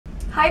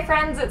Hi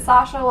friends, it's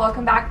Sasha.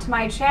 Welcome back to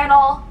my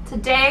channel.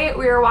 Today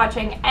we are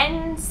watching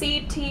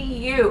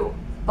NCT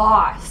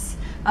Boss.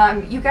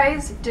 You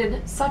guys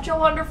did such a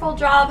wonderful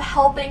job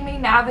helping me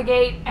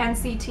navigate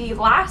NCT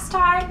last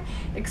time,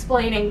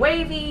 explaining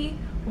Wavy,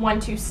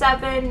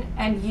 127,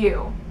 and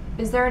You.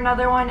 Is there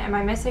another one? Am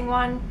I missing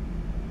one?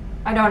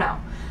 I don't know.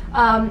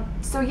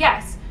 So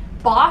yes,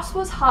 Boss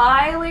was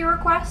highly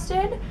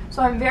requested,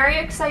 so I'm very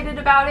excited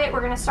about it. We're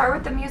going to start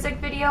with the music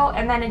video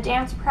and then a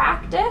dance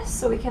practice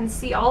so we can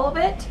see all of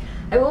it.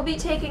 I will be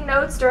taking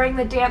notes during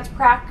the dance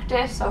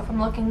practice, so if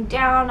I'm looking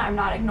down, I'm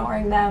not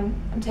ignoring them.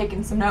 I'm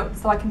taking some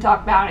notes so I can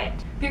talk about it.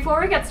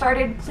 Before we get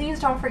started, please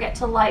don't forget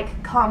to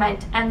like,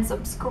 comment, and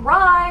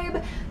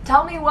subscribe.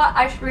 Tell me what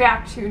I should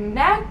react to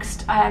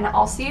next, and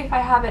I'll see if I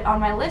have it on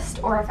my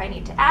list or if I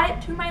need to add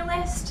it to my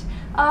list.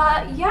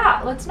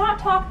 Yeah, let's not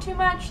talk too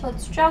much.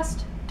 Let's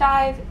just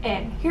dive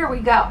in. Here we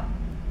go.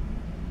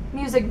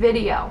 Music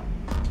video.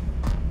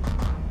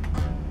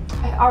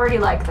 I already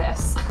like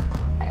this.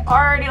 I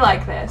already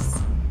like this.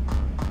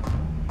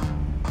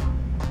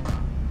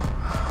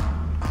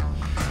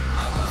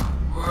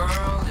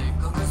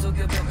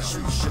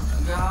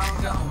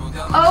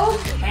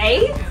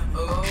 Okay.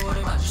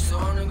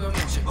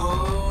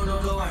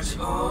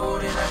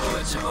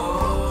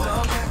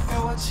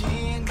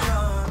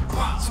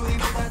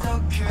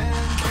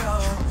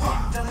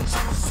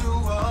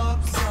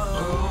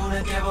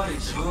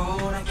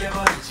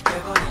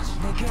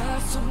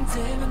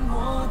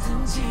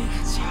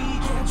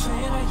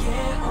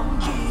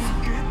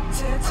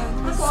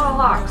 That's a lot of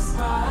locks.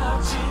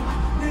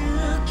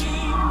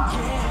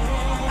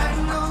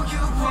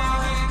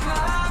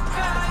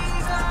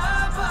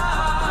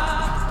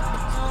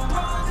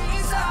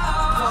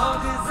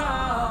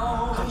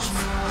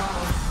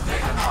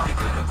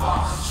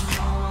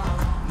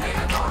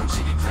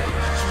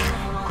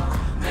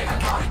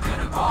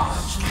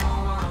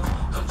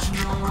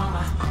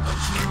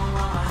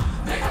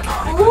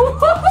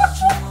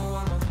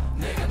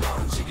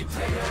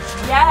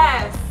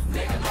 Yes!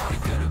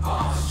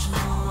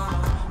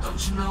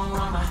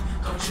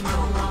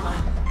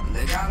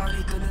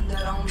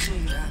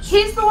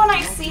 He's the one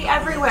I see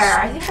everywhere.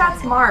 I think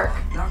that's Mark.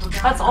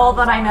 That's all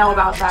that I know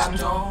about them.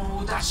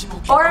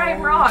 Or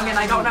I'm wrong and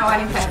I don't know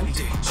anything.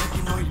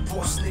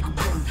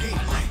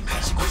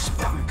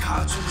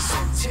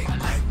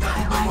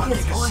 I like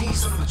his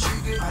voice.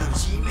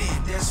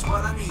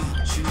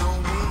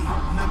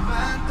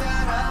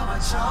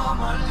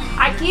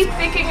 I keep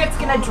thinking it's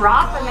gonna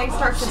drop and they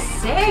start to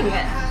sing.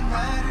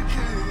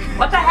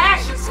 What the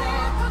heck?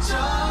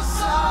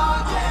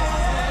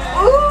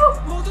 Ooh!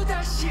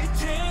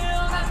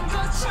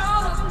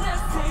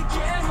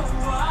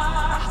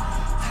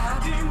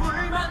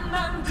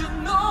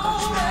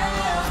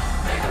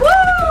 Woo!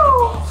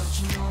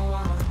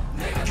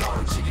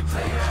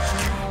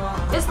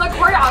 Is the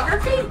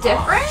choreography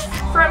different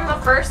from the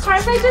first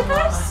time they did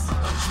this?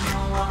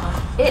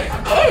 It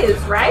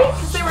is, right?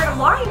 Because they were in a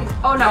line.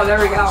 Oh no, there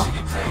we go.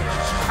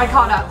 I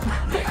caught up.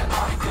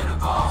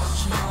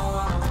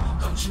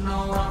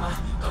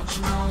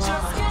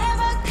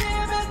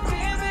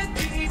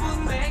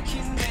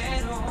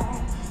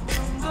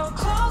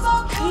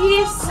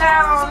 He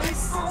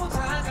sounds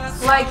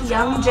like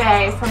Young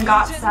Jae from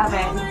GOT7.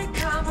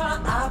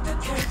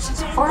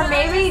 Or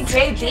maybe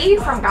JB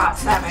from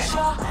GOT7.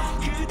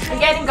 I'm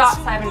getting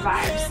GOT7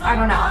 vibes. I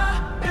don't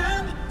know.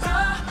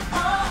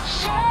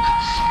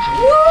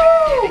 Woo!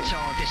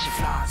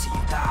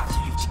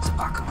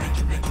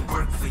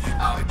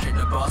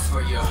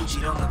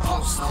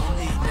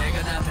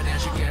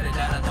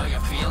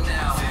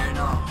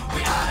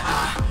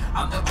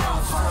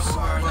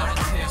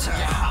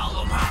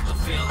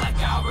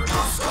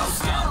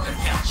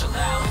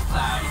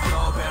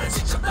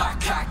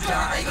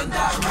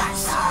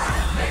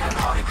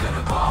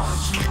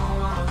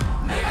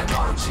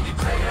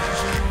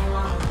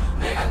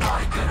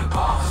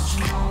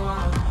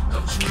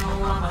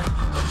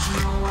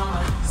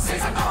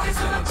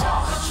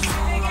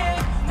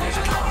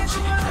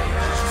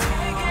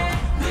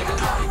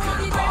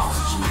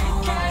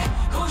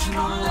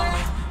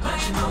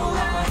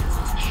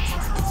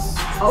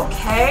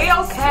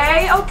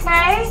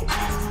 Okay.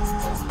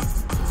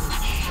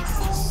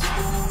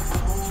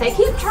 They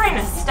keep trying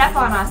to step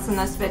on us in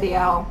this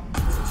video.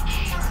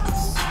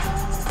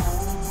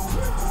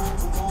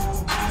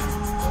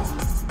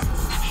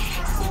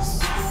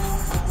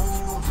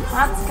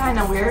 That's kind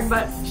of weird,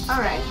 but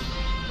alright.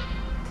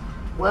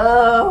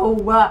 Whoa.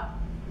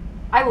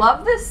 I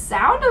love the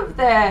sound of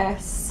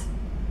this.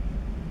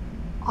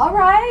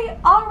 Alright.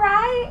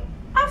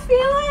 I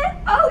feel it.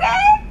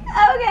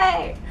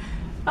 Okay.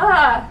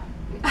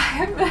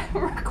 I've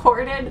been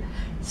recorded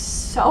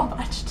so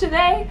much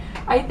today.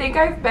 I think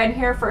I've been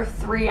here for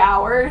 3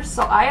 hours,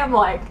 so I am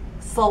like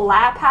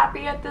slap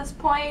happy at this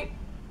point.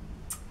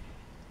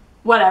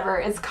 Whatever,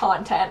 it's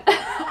content.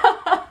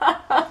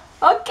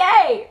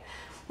 Okay,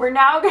 we're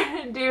now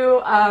gonna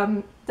do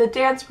the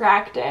dance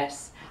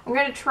practice. I'm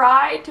gonna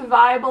try to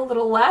vibe a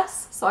little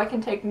less so I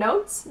can take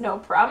notes. No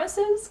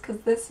promises,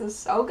 because this is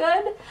so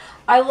good.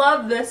 I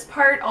love this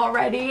part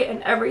already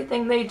and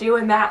everything they do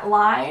in that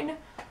line.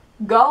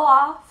 Go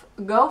off,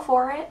 go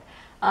for it.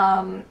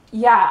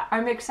 Yeah,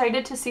 I'm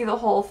excited to see the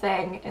whole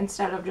thing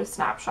instead of just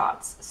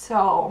snapshots.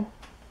 So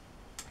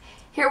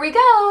here we go.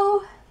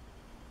 Oh,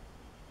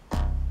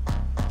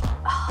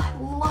 I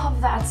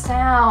love that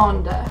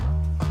sound.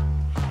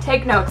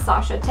 Take notes,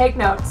 Sasha, take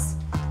notes.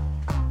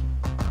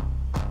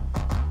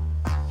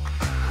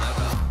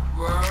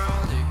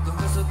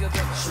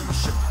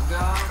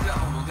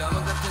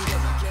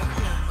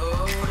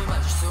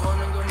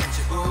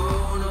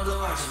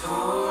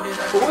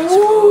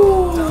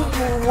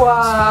 Ooh,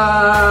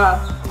 wow,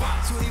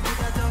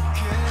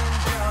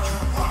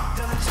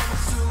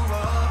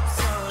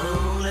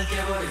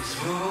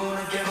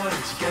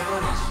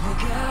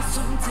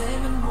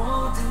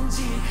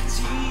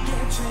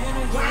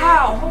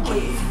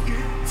 holy.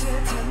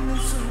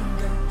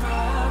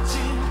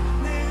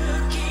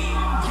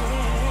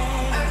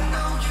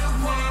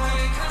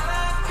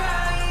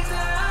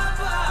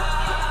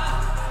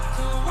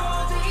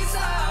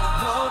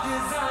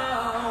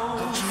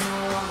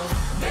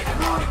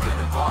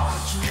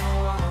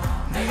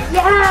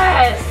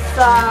 Yes!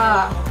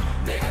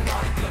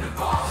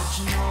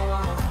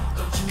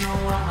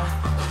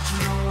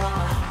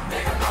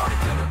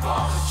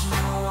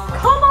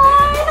 Come on!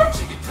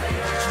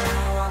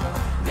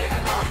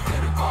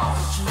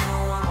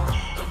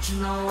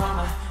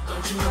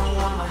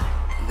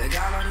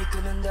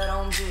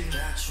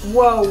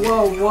 Whoa,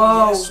 whoa,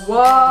 whoa,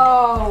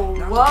 whoa,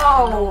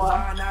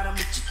 whoa.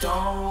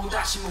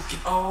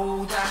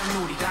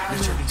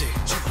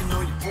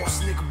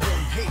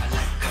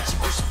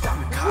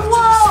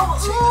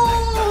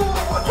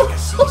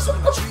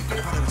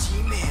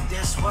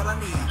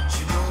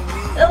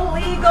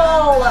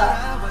 Illegal.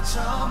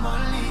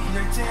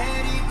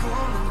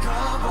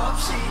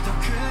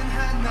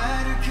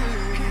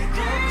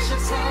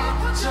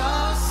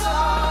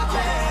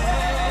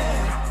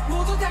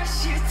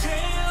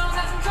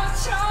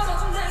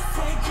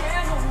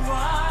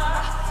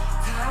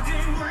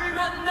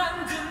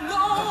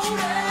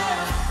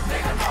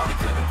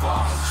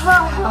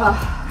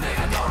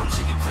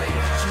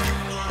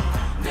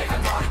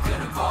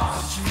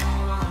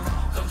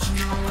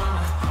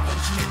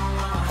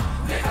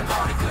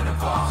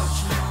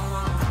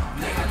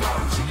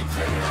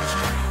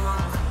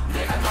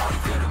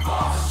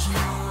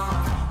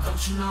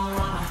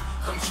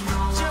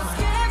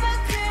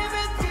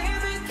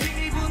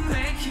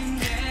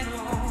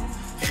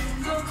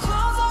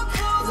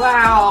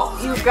 Wow,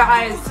 you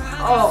guys,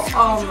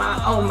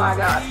 oh my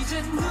god.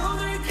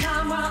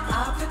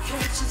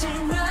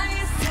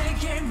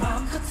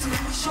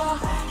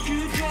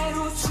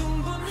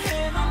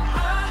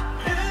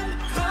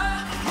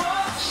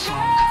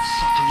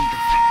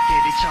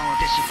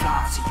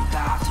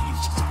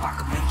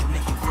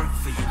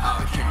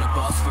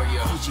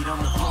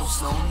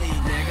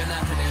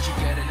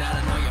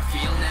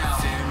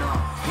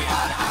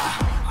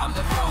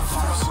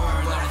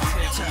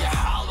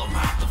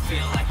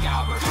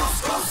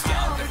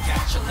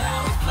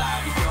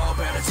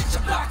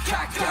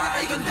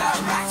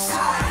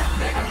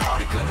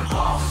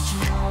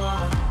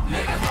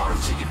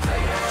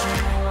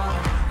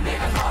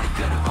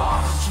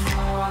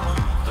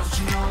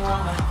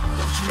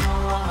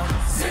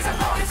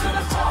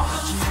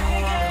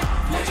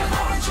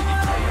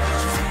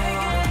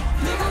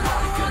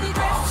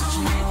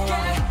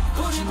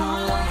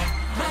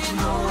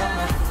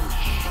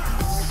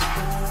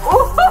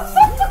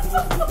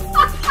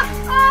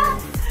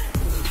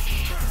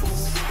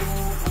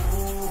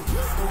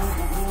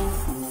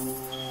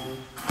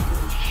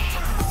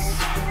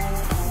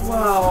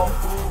 Whoa.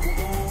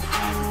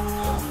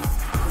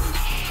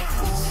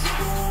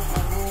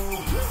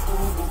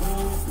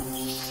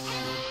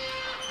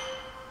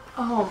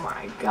 Oh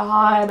my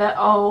god.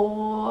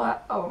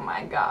 Oh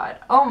my god.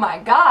 Oh my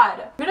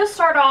god. I'm gonna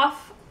start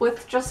off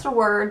with just a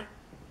word.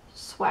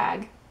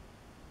 Swag.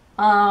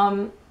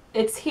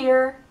 It's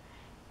here.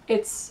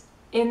 It's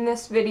in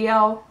this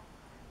video.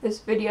 This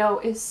video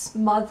is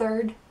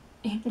smothered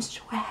in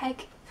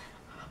swag.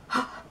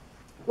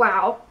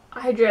 Wow.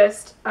 I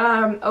just,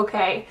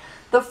 okay.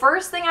 The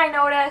first thing I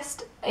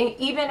noticed,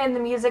 even in the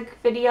music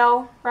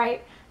video,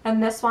 right, and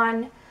this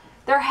one,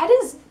 their head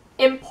is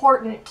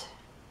important.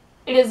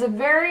 It is a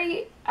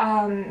very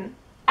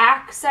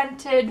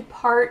accented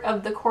part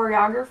of the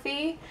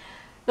choreography.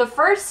 The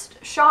first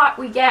shot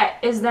we get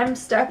is them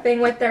stepping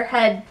with their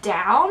head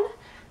down.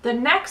 The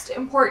next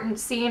important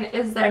scene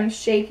is them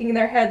shaking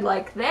their head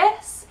like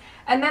this.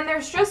 And then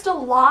there's just a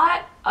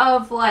lot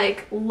of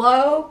like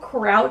low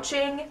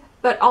crouching,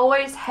 but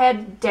always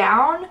head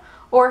down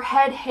or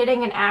head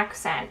hitting an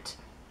accent.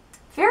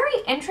 Very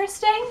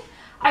interesting.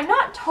 I'm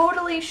not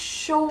totally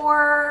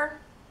sure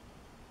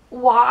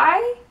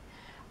why.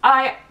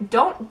 I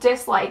don't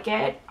dislike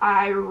it.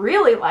 I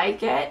really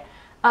like it.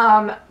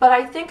 But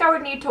I think I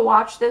would need to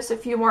watch this a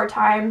few more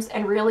times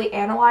and really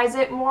analyze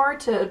it more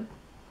to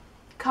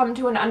come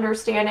to an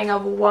understanding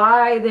of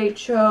why they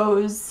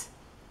chose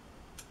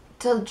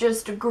to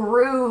just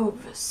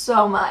groove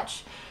so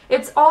much.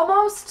 It's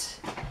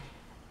almost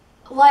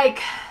like,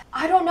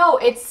 I don't know,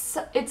 it's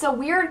a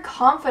weird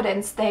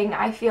confidence thing,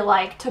 I feel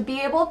like, to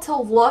be able to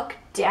look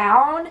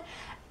down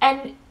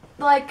and,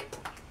 like,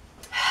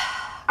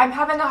 I'm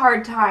having a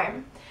hard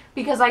time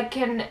because I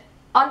can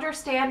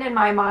understand in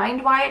my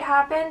mind why it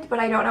happened, but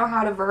I don't know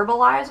how to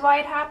verbalize why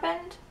it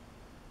happened.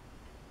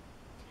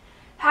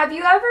 Have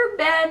you ever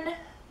been,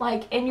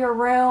 like, in your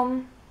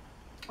room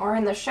or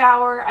in the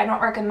shower? I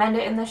don't recommend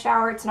it in the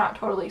shower, it's not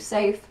totally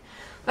safe.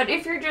 But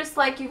if you're just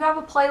like, you have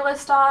a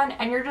playlist on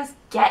and you're just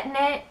getting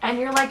it and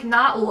you're like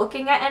not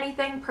looking at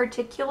anything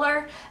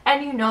particular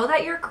and you know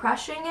that you're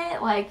crushing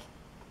it, like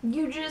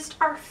you just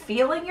are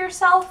feeling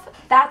yourself,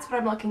 that's what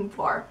I'm looking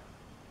for.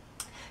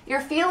 You're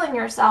feeling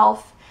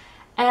yourself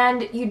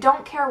and you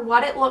don't care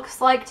what it looks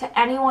like to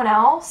anyone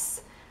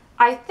else.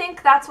 I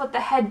think that's what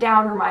the head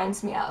down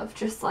reminds me of,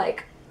 just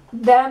like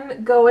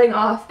them going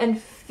off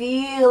and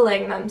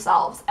feeling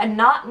themselves and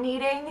not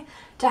needing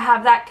to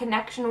have that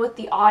connection with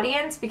the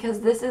audience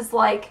because this is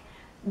like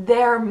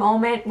their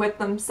moment with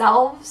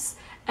themselves,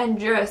 and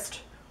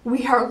just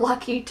we are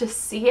lucky to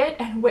see it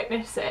and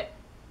witness it.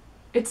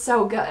 It's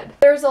so good.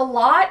 There's a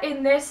lot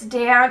in this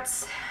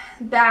dance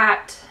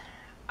that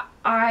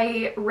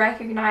I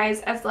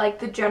recognize as like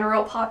the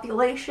general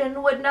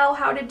population would know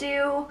how to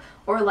do,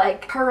 or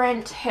like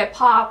current hip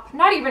hop,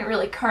 not even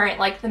really current,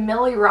 like the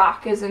Millie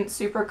Rock isn't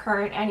super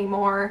current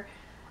anymore,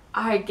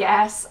 I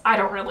guess. I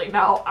don't really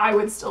know. I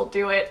would still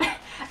do it.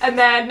 And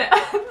then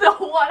the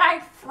one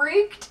I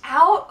freaked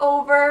out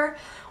over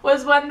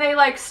was when they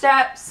like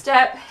step,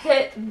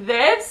 hit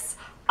this.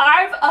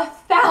 I've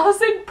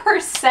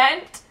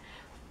 1000%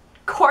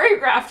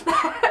 choreographed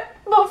that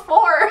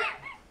before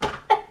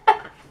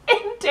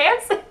in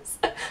dances.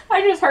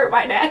 I just hurt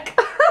my neck.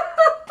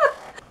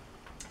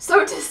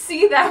 So to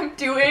see them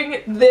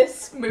doing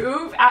this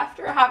move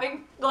after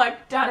having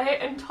like done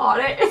it and taught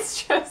it,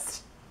 it's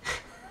just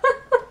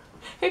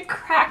it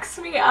cracks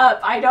me up.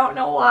 I don't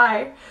know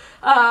why.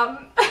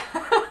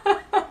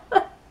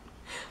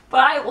 But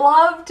I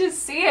love to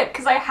see it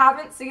because I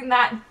haven't seen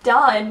that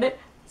done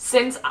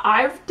since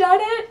I've done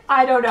it.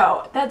 I don't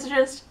know. That's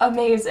just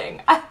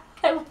amazing. I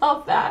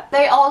love that.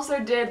 They also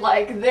did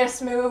like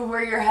this move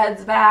where your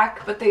head's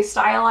back, but they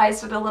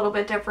stylized it a little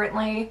bit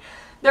differently.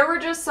 There were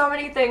just so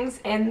many things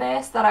in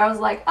this that I was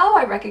like, oh,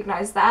 I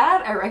recognize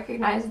that. I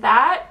recognize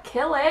that.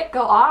 Kill it.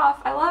 Go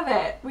off. I love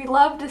it. We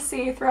love to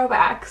see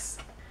throwbacks.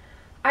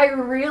 I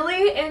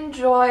really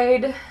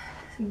enjoyed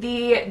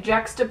the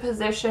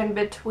juxtaposition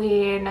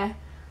between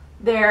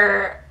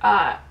their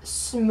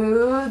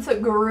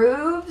smooth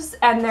grooves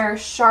and their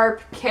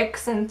sharp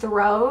kicks and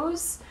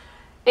throws.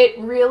 It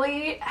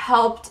really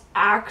helped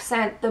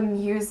accent the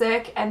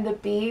music and the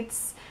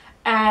beats,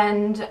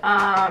 and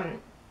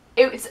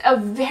it's a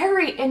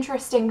very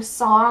interesting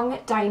song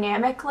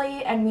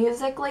dynamically and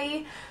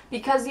musically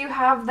because you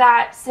have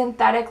that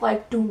synthetic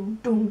like doom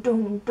doom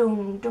doom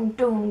doom doom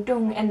doom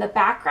doom in the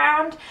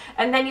background,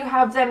 and then you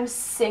have them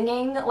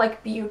singing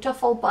like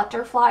beautiful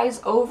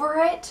butterflies over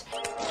it.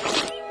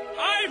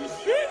 I'm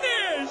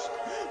finished!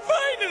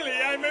 Finally,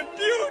 I'm a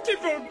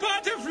beautiful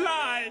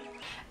butterfly!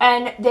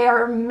 And they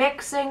are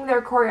mixing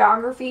their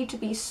choreography to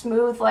be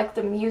smooth like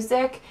the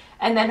music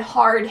and then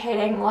hard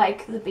hitting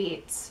like the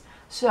beats.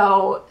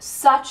 So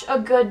such a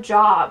good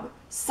job.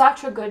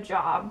 Such a good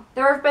job.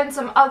 There have been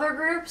some other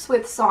groups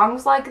with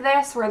songs like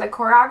this where the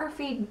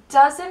choreography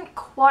doesn't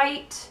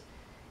quite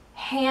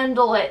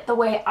handle it the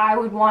way I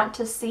would want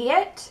to see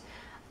it.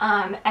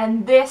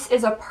 And this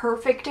is a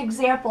perfect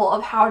example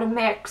of how to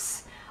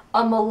mix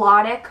a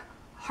melodic,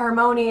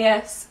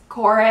 harmonious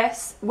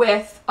chorus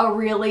with a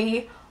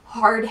really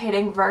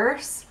hard-hitting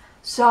verse.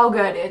 So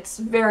good. It's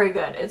very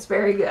good. It's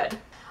very good.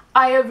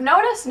 I have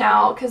noticed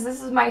now, because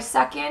this is my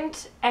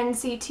second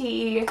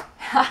NCT,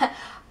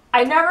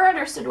 I never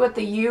understood what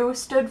the U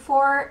stood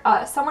for.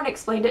 Someone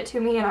explained it to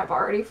me and I've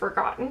already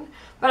forgotten.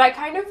 But I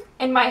kind of,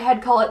 in my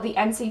head, call it the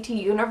NCT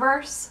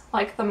universe,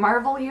 like the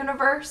Marvel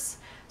universe.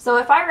 So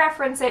if I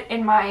reference it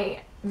in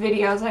my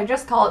videos, I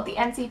just call it the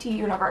NCT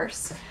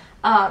universe.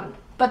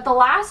 But the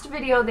last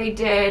video they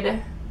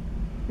did,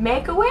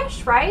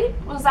 Make-A-Wish, right?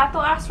 Was that the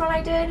last one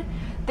I did?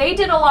 They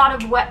did a lot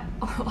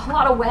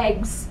of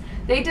legs.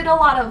 They did a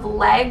lot of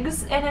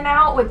legs in and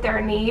out with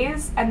their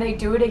knees, and they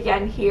do it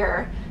again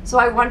here. So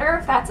I wonder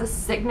if that's a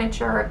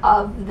signature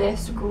of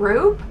this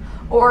group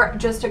or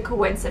just a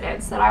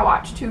coincidence that I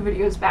watched two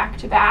videos back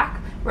to back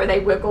where they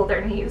wiggle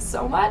their knees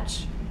so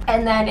much.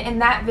 And then in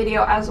that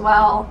video as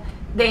well,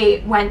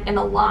 they went in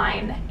a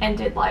line and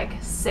did like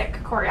sick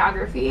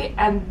choreography.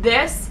 And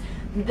this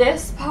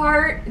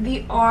part,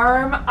 the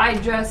arm,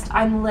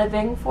 I'm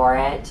living for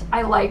it.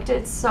 I liked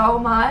it so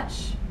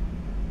much.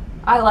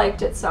 I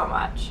liked it so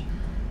much.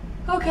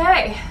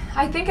 Okay,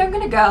 I think I'm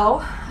gonna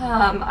go.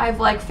 I've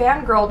like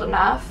fangirled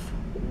enough.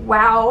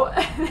 Wow,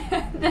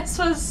 this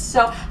was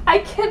so, I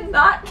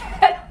cannot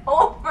get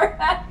over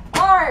that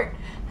part.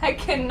 I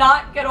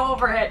cannot get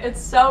over it.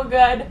 It's so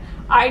good.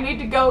 I need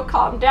to go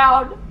calm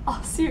down.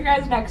 I'll see you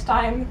guys next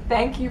time.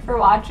 Thank you for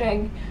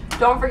watching.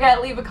 Don't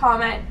forget, leave a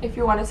comment if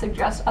you want to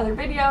suggest other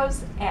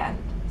videos, and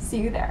see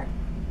you there.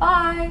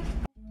 Bye!